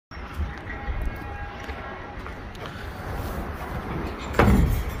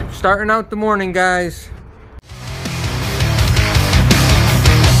starting out the morning, guys.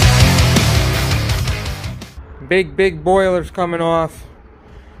 Big boilers coming off.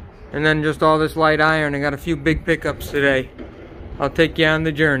 And then just all this light iron. I got a few big pickups today. I'll take you on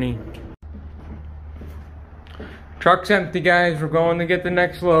the journey. Truck's empty, guys. We're going to get the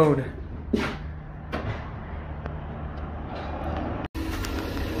next load.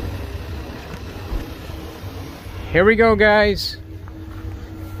 Here we go, guys.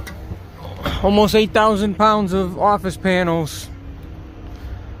 Almost 8,000 pounds of office panels.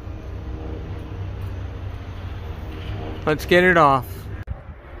 Let's get it off.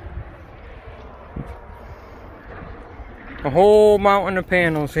 A whole mountain of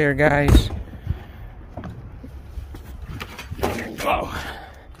panels here, guys. Whoa.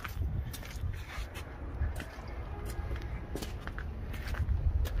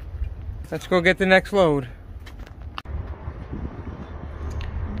 Let's go get the next load.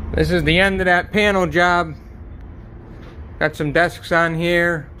 This is the end of that panel job. Got some desks on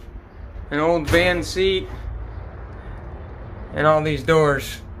here, an old van seat, and all these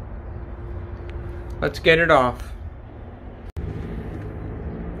doors. Let's get it off.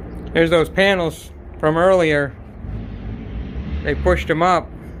 Here's those panels from earlier. They pushed them up.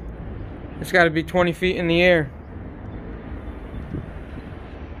 It's got to be 20 feet in the air.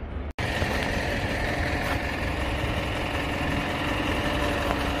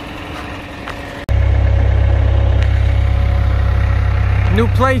 New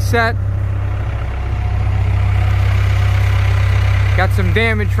play set. Got some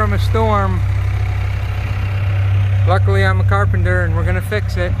damage from a storm. Luckily I'm a carpenter and we're gonna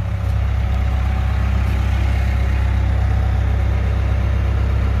fix it.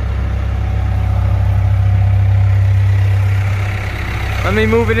 Let me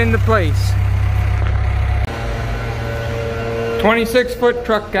move it into place. 26-foot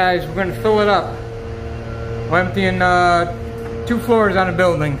truck, guys. We're gonna fill it up. We're emptying 2 floors on a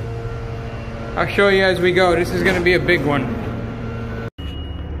building. I'll show you as we go. This is gonna be a big one.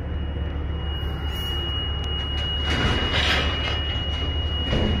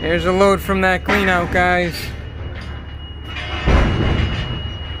 Here's a load from that clean out, guys.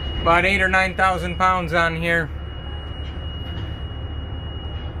 About 8,000 or 9,000 pounds on here.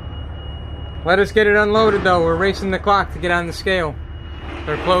 Let us get it unloaded though. We're racing the clock to get on the scale.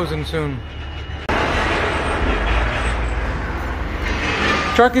 They're closing soon.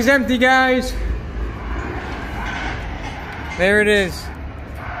 Truck is empty, guys. There it is.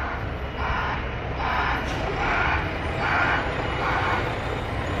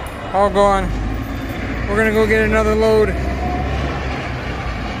 All gone. We're gonna go get another load.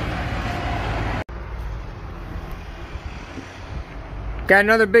 Got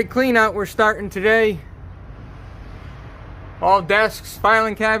another big clean out we're starting today. All desks,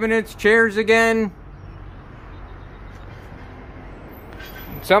 filing cabinets, chairs again.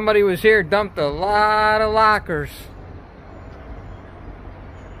 Somebody was here, dumped a lot of lockers.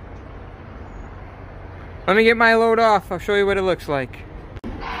 Let me get my load off. I'll show you what it looks like.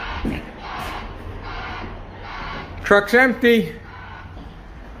 Truck's empty.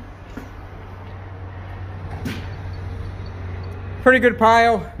 Pretty good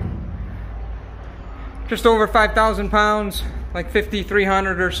pile. Just over 5,000 pounds, like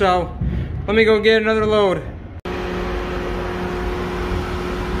 5,300 or so. Let me go get another load.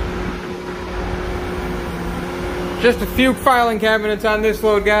 Just a few filing cabinets on this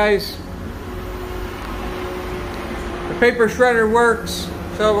load, guys. The paper shredder works,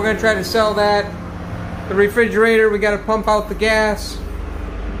 so we're gonna try to sell that. The refrigerator, we gotta pump out the gas.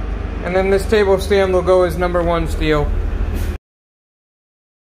 And then this table stand will go as #1 steel.